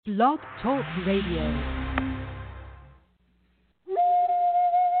Blog Talk Radio.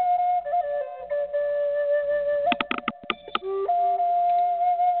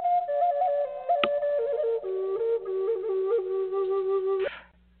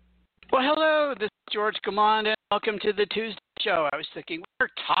 Well, hello, this is George Gomond, and welcome to the Tuesday show. I was thinking,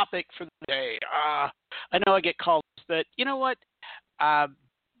 what's our topic for the day? I know I get calls, but you know what?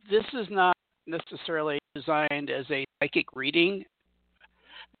 This is not necessarily designed as a psychic reading.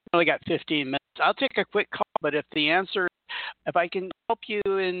 I only got 15 minutes. I'll take a quick call, but if I can help you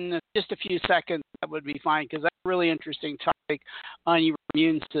in just a few seconds, that would be fine, because that's a really interesting topic on your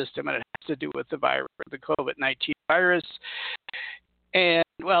immune system, and it has to do with the virus, the COVID-19 virus. And,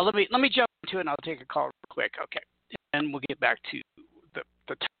 well, let me jump into it, and I'll take a call real quick, okay? And we'll get back to the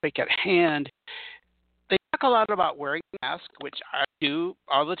topic at hand. They talk a lot about wearing a mask, which I do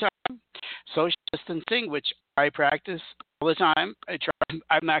all the time, social distancing, which I practice all the time.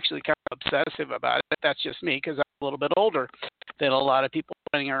 I'm actually kind of obsessive about it. That's just me, because I'm a little bit older than a lot of people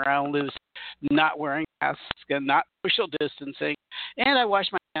running around loose, not wearing masks and not social distancing. And I wash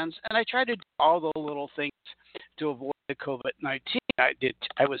my hands, and I try to do all the little things to avoid the COVID-19.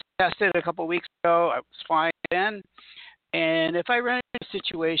 I was tested a couple of weeks ago. I was fine then. And if I run into a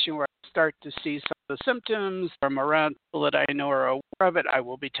situation where I start to see some of the symptoms from around people that I know are aware of it, I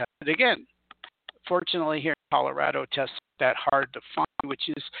will be tested again. Fortunately, here in Colorado, tests aren't that hard to find, which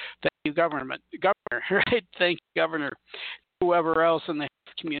is thank you, governor, right? Thank you, Governor. Whoever else in the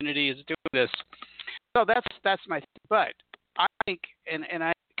community is doing this. So that's my thing. But I think, and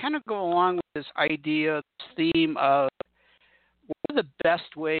I kind of go along with this idea, this theme of what are the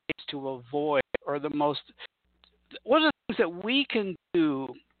best ways to avoid, or one of the things that we can do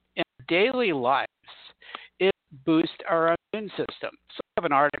in our daily lives is boost our immune system. So I have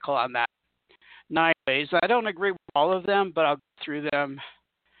an article on that. 9 ways. I don't agree with all of them, but I'll go through them,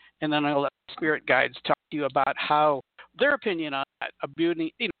 and then I'll let spirit guides talk to you about how their opinion on that.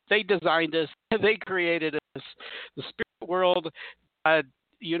 They designed this, they created this, the spirit world,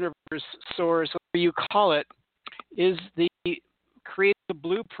 universe, source, whatever you call it, is create the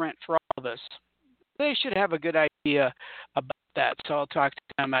blueprint for all of us. They should have a good idea about that. So I'll talk to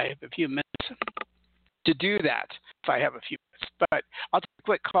them. I have a few minutes to do that, if I have a few minutes. But I'll take a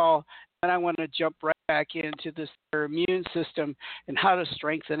quick call, and I want to jump right back into their immune system and how to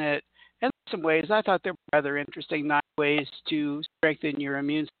strengthen it. And some ways I thought they were rather interesting, 9 ways to strengthen your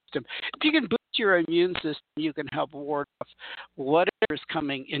immune system. If you can boost your immune system, you can help ward off whatever's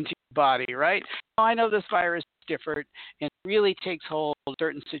coming into your body, right? Now, I know this virus is different and really takes hold in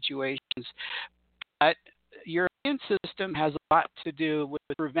certain situations, but your immune system has a lot to do with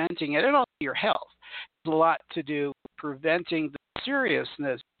preventing it, and also your health. It has a lot to do with preventing the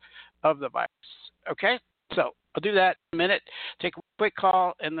seriousness of the virus. Okay? So I'll do that in a minute. Take a quick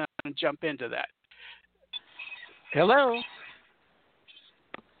call, and then jump into that. Hello?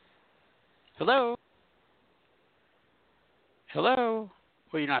 Hello? Hello?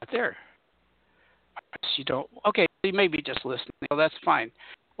 Well, you're not there. You don't. Okay, you may be just listening. Well, that's fine.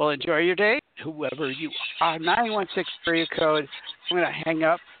 Well, enjoy your day, whoever you are. 916 area code. I'm going to hang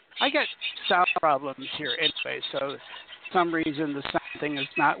up. I got sound problems here anyway, so for some reason the sound thing is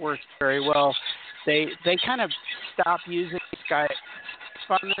not working very well. They kind of stopped using Skype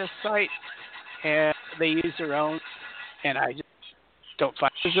on this site, and they use their own, and I just don't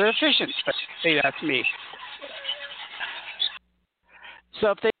find it very efficient. But hey, that's me.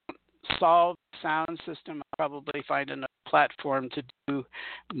 So if they don't solve the sound system, I'll probably find another platform to do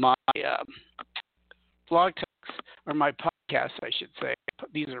my blog talks, or my podcasts, I should say.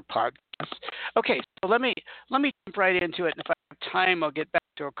 These are podcasts. Okay, so let me jump right into it, and if I have time, I'll get back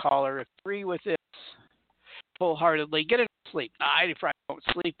to a caller. Agree with this wholeheartedly. Get enough sleep. Now, I probably don't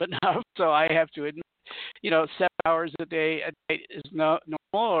sleep enough, so I have to admit, 7 hours a day a night is not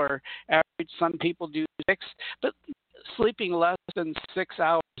normal, or average. Some people do 6, but sleeping less than 6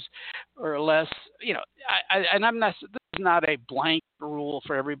 hours or less, and I'm not. This is not a blanket rule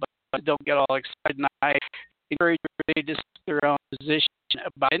for everybody. Don't get all excited. And I encourage everybody to take their own position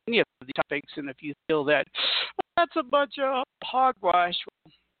about any of the topics, and if you feel that that's a bunch of hogwash,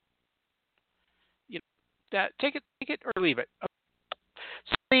 that take it or leave it.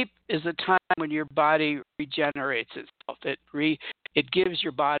 Sleep is a time when your body regenerates itself. It gives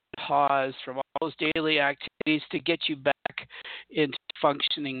your body a pause from all those daily activities to get you back into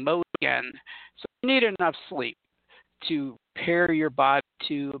functioning mode again. So you need enough sleep to prepare your body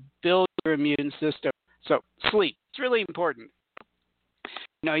to build your immune system. So sleep, it's really important.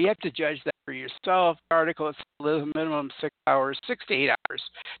 You have to judge that for yourself. The article is minimum 6 hours, 6 to 8 hours,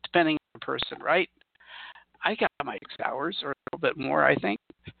 depending on the person, right? I got my 6 hours or a little bit more, I think.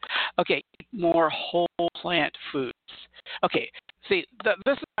 Okay, eat more whole plant foods. Okay, see,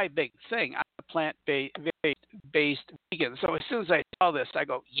 this is my big thing. I'm a plant-based vegan. So as soon as I saw this, I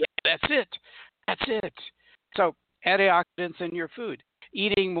go, yeah, that's it. That's it. So antioxidants in your food.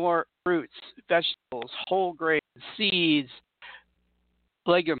 Eating more fruits, vegetables, whole grains, seeds,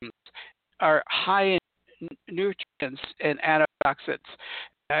 legumes are high in nutrients and antioxidants.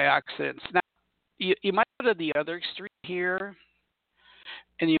 Now, you might go to the other extreme here,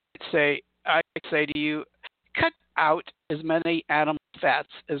 and you might say, I say to you, cut out as many animal fats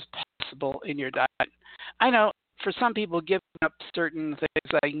as possible in your diet. I know for some people, giving up certain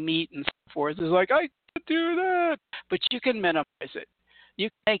things like meat and so forth is like, I can't do that. But you can minimize it. You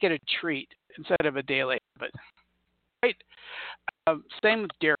can make it a treat instead of a daily habit. Right? Same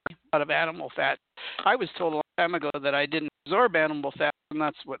with dairy, a lot of animal fat. I was told a long time ago that I didn't absorb animal fat, and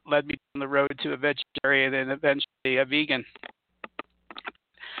that's what led me down the road to a vegetarian and eventually a vegan.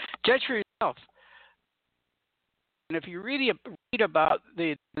 Judge for yourself. And if you read about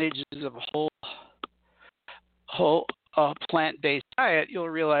the advantages of a whole plant-based diet, you'll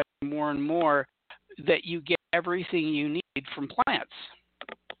realize more and more that you get everything you need from plants.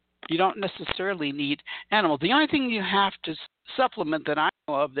 You don't necessarily need animals. The only thing you have to supplement that I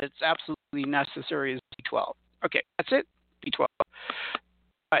know of that's absolutely necessary is B12. Okay, that's it, B12.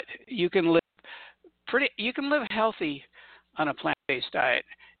 But you can live healthy on a plant-based diet.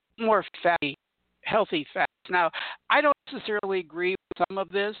 More fatty, healthy fats. Now, I don't necessarily agree with some of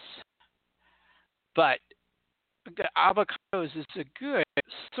this, but avocados is a good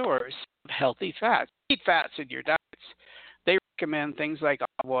source of healthy fats. Eat fats in your diets. They recommend things like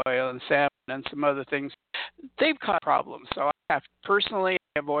olive oil and salmon and some other things. They've caused problems, so I have personally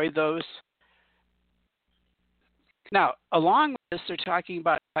avoid those. Now, along with this, they're talking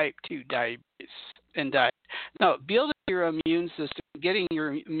about type 2 diabetes and diet. Now, building your immune system, getting your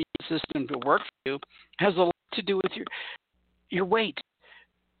immune system to work for you, has a lot to do with your weight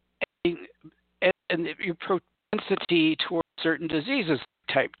and your propensity towards certain diseases,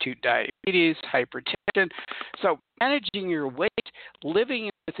 type 2 diabetes, hypertension. So managing your weight, living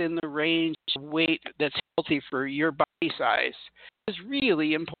within the range of weight that's healthy for your body size is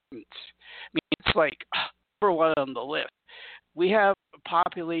really important. I mean, it's like number one on the list. We have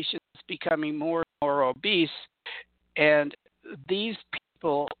populations becoming more and more obese, and these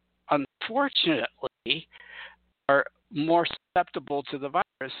people, unfortunately, are more susceptible to the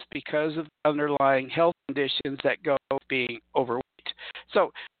virus because of underlying health conditions that go with being overweight.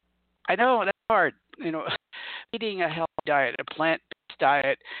 So I know that's hard. Eating a healthy diet, a plant-based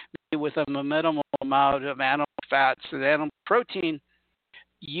diet, maybe with a minimal amount of animal fats and animal protein,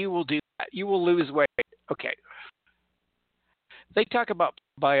 you will do that. You will lose weight. Okay. They talk about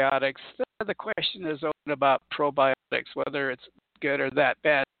probiotics. The question is open about probiotics, whether it's good or that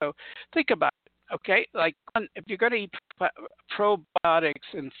bad. So think about it. Okay, like if you're going to eat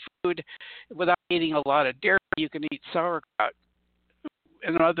probiotics in food without eating a lot of dairy, you can eat sauerkraut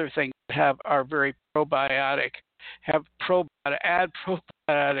and other things that are very probiotic. Add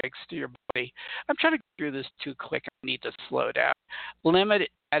probiotics to your body. I'm trying to go through this too quick. I need to slow down. Limit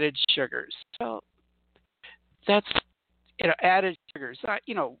added sugars. So that's added sugars.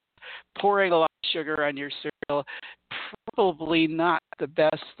 Pouring a lot of sugar on your cereal, probably not the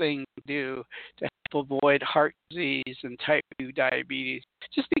best thing to do to help avoid heart disease and type 2 diabetes.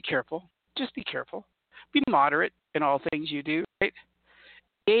 Just be careful. Just be careful. Be moderate in all things you do, right?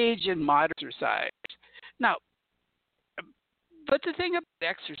 Engage in moderate exercise. Now, but the thing about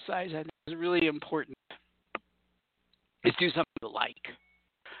exercise I think is really important is do something you like,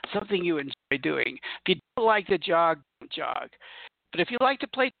 something you enjoy doing. If you don't like to jog, don't jog. But if you like to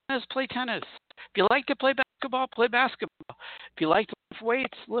play tennis, play tennis. If you like to play basketball, play basketball. If you like to lift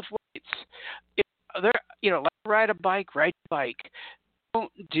weights, lift weights. Like to ride a bike, ride a bike.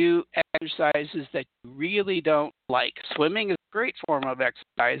 Don't do exercises that you really don't like. Swimming is a great form of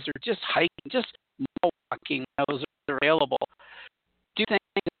exercise, or just hiking, just walking. Those are available. Do things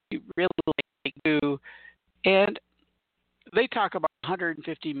that you really like to do. And they talk about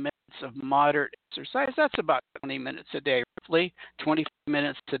 150 minutes of moderate exercise. That's about 20 minutes a day, roughly. 25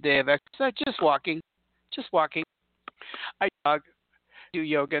 minutes a day of exercise. Just walking. I jog, do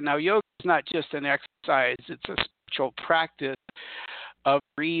yoga. Now, yoga is not just an exercise. It's a spiritual practice of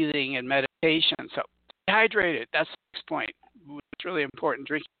breathing and meditation. So, stay hydrated. That's the next point. It's really important.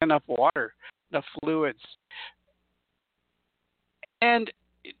 Drinking enough water, enough fluids. And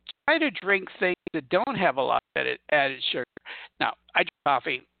try to drink things that don't have a lot of added sugar. Now, I drink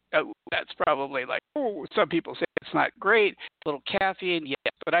coffee. That's probably some people say it's not great. A little caffeine,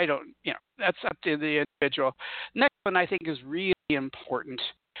 yes, but I don't, that's up to the individual. Next one I think is really important.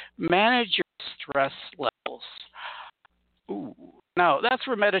 Manage your stress levels. Ooh. Now, that's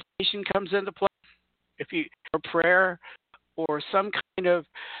where meditation comes into play. If you or prayer or some kind of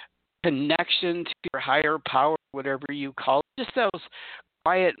connection to your higher power, whatever you call it, just those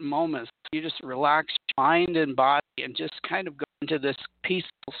quiet moments. You just relax your mind and body and just kind of go into this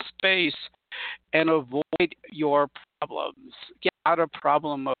peaceful space and avoid your problems. Get out of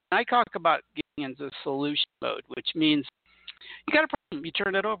problem mode. And I talk about getting into solution mode, which means you got a problem, you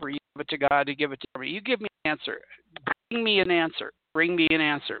turn it over, you give it to God, you give it to me. You give me an answer. Bring me an answer. Bring me an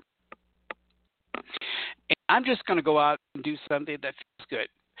answer. And I'm just going to go out and do something that feels good.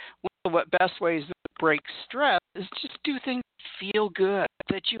 One of the best ways to break stress is just do things that feel good,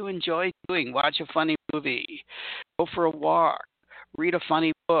 that you enjoy doing. Watch a funny movie, go for a walk, read a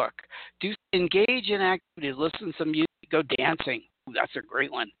funny book, engage in activities, listen to some music, go dancing. Ooh, that's a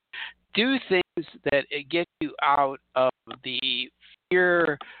great one. Do things that get you out of the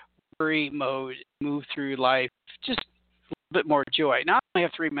fear, worry mode, move through life, just a little bit more joy. Now I only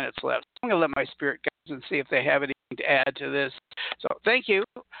have 3 minutes left. I'm going to let my spirit guides and see if they have anything to add to this. So thank you.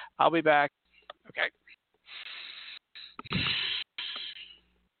 I'll be back. Okay.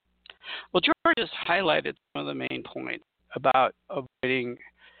 Well, George just highlighted some of the main points about avoiding,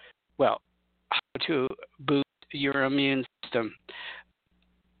 how to boost your immune system.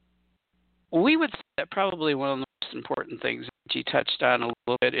 We would say that probably one of the most important things that you touched on a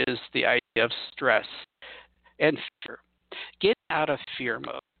little bit is the idea of stress and fear. Get out of fear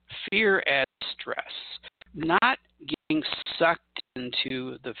mode. Fear and stress. Not getting sucked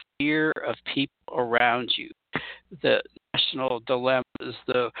into the fear of people around you, the national dilemmas,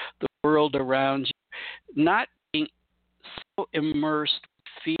 the world around you. Not being so immersed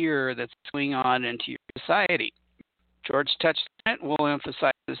in fear that's going on into your society. George touched on it. We'll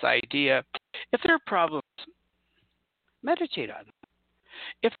emphasize this idea. If there are problems, meditate on them.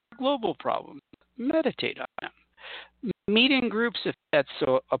 If there are global problems, meditate on them. Meet in groups if that's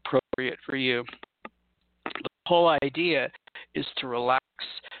so appropriate for you. The whole idea is to relax,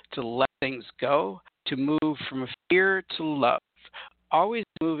 to let things go, to move from fear to love. Always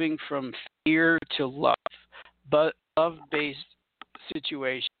moving from fear to love, but love-based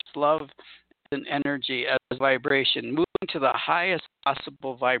situations, love and energy as a vibration, moving to the highest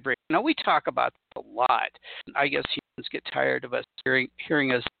possible vibration. Now, we talk about this a lot. I guess humans get tired of us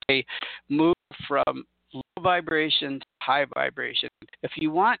hearing us say, move from low vibration to high vibration. If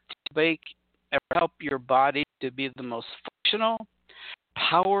you want to make or help your body to be the most functional,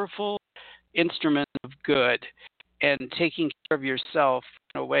 powerful instrument of good and taking care of yourself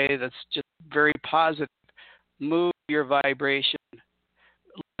in a way that's just very positive, move your vibration.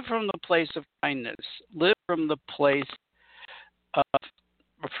 Live from the place of kindness. Live from the place of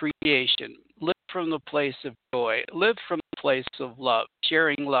appreciation. Live from the place of joy. Live from the place of love,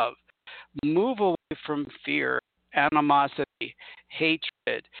 sharing love. Move away from fear, animosity,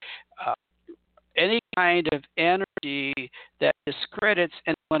 hatred, any kind of energy that discredits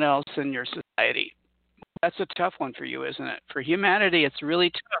anyone else in your society. That's a tough one for you, isn't it? For humanity, it's really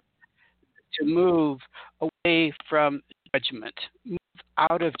tough to move away from judgment, move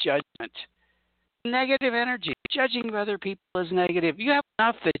out of judgment. Negative energy, judging other people is negative. You have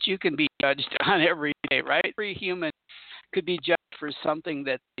enough that you can be judged on every day, right? Every human could be judged for something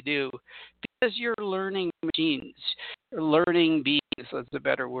that they do because you're learning machines, you're learning beings, that's a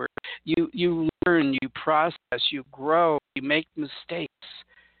better word. You learn, you process, you grow, you make mistakes.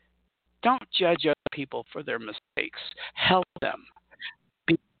 Don't judge other people for their mistakes. Help them.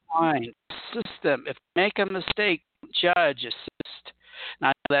 Be kind. Assist them. If they make a mistake, don't judge, assist.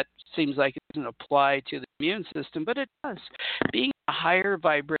 Now, that seems like it doesn't apply to the immune system, but it does. Being in a higher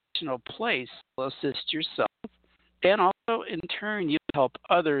vibrational place will assist yourself, and also, in turn, you help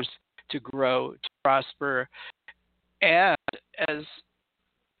others to grow, to prosper, and as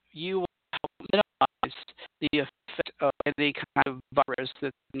you will help minimize the effect of any kind of virus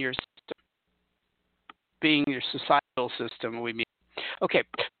that's in your system, being your societal system, we mean. Okay,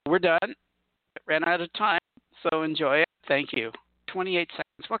 we're done. Ran out of time, so enjoy it. Thank you. 28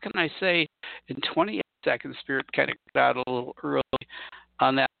 seconds. What can I say in 28 seconds? Spirit kind of got out a little early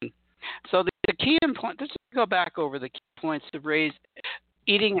on that. So the key point, let's go back over the key points to raise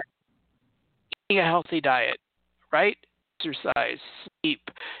eating a healthy diet, right? Exercise, sleep,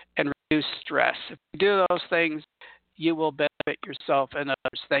 and reduce stress. If you do those things, you will benefit yourself and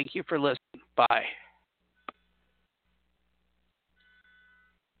others. Thank you for listening. Bye.